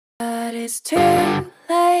But it's too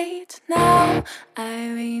late now. I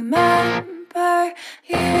remember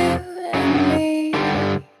you and me,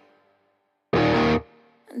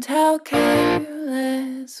 and how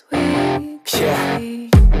careless we could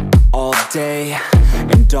be. All day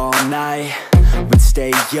and all night, we'd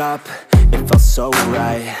stay up, it felt so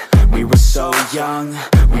right. We were so young,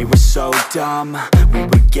 we were so dumb. We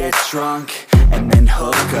would get drunk and then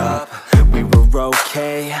hook up. We were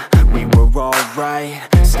okay, we were alright,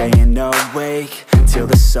 staying awake till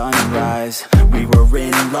the sunrise. We were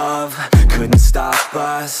in love, couldn't stop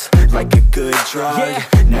us, like a good drug,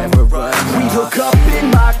 never run off. We'd hook up in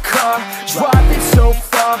my car, driving so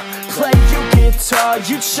far, play your guitar,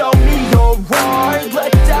 you'd show me your art.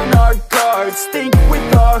 Let down our guards, think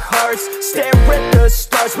with our hearts, stare at the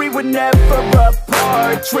stars. We were never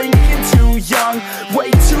apart, drinking too young,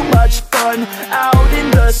 way too much fun, out in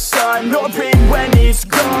the sun, or in when it's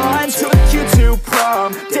gone. Took you to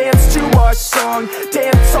prom, dance to our song,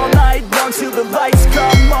 dance all night long till the lights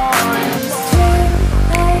come on.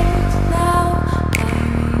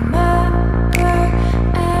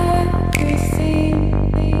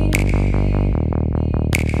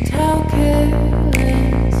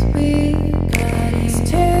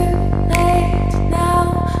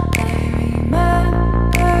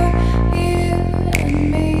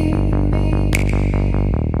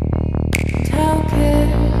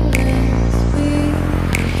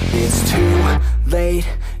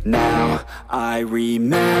 Now I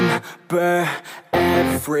remember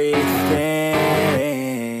everything,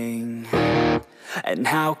 and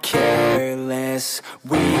how careless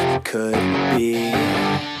we could be,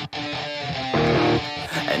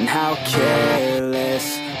 and how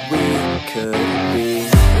careless we could be,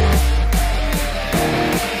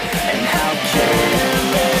 and how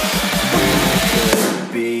careless we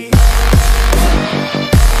could be.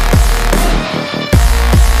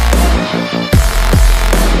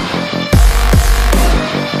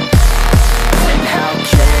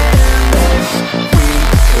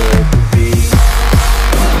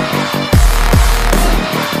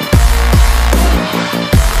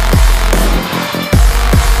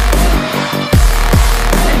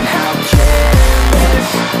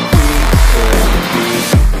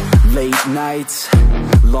 Nights,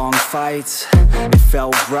 long fights, it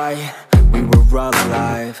felt right, we were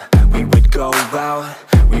alive. We would go out,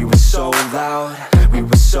 we were so loud, we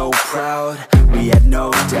were so proud, we had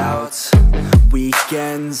no doubts.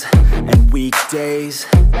 Weekends and weekdays,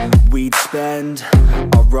 we'd spend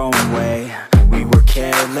our own way. We were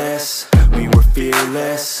careless, we were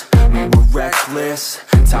fearless, we were reckless,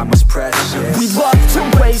 time was precious. We loved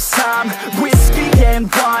to waste time, whiskey and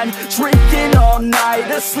wine, drinking all night,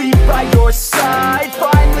 asleep by your side.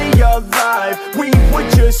 Finally alive, we would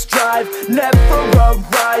just drive, never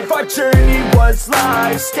arrive. Our journey was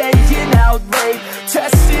live, staying out late,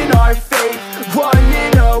 testing our fate,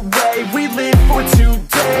 running away. We live for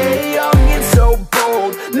today, young and so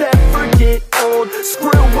bold, never get old.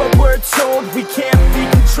 Screw what we're told, we can't be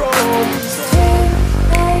controlled.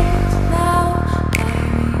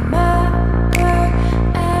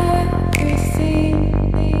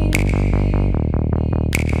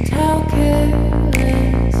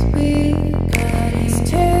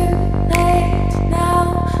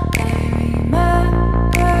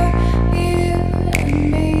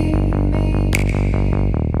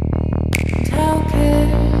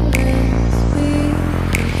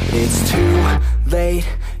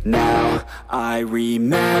 Now I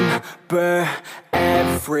remember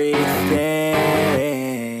everything,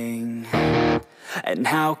 and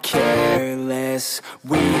how careless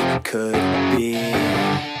we could be,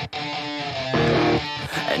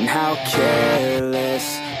 and how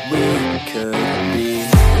careless we could be,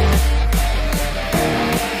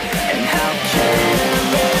 and how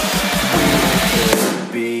careless we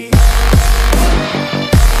could be.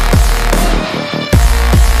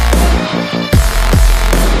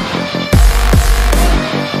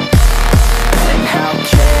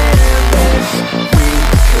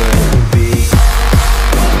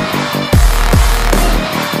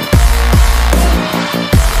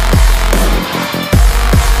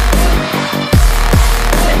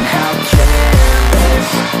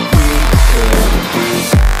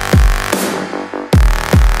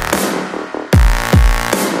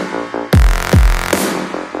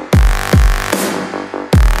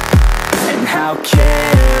 How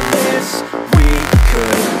careless we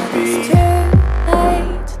could be. It's too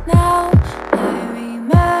late now, I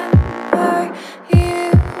remember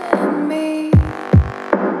you and me,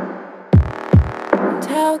 and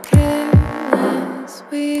how careless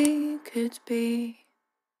we could be.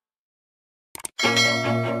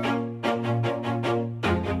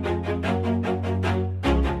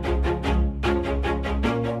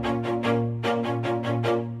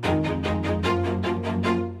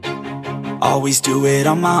 Always do it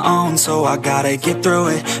on my own, so I gotta get through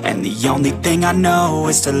it. And the only thing I know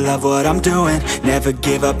is to love what I'm doing. Never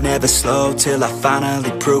give up, never slow, till I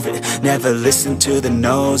finally prove it. Never listen to the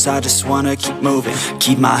no's, I just wanna keep moving.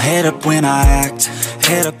 Keep my head up when I act,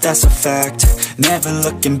 head up, that's a fact. Never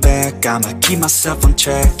looking back, I'ma keep myself on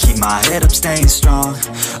track. Keep my head up, staying strong,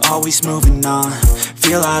 always moving on.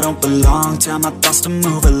 Feel I don't belong, tell my thoughts to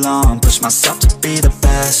move along. Push myself to be the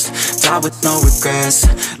best, die with no regrets.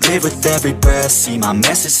 Live with every breath, see my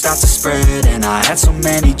message start to spread. And I had so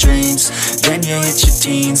many dreams, then you hit your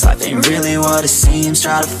teens. Life ain't really what it seems,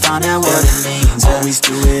 try to find out what it means. Always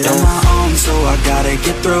do it on my own, so I gotta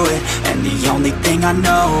get through it. And the only thing I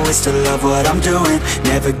know is to love what I'm doing.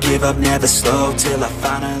 Never give up, never slow, till I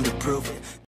finally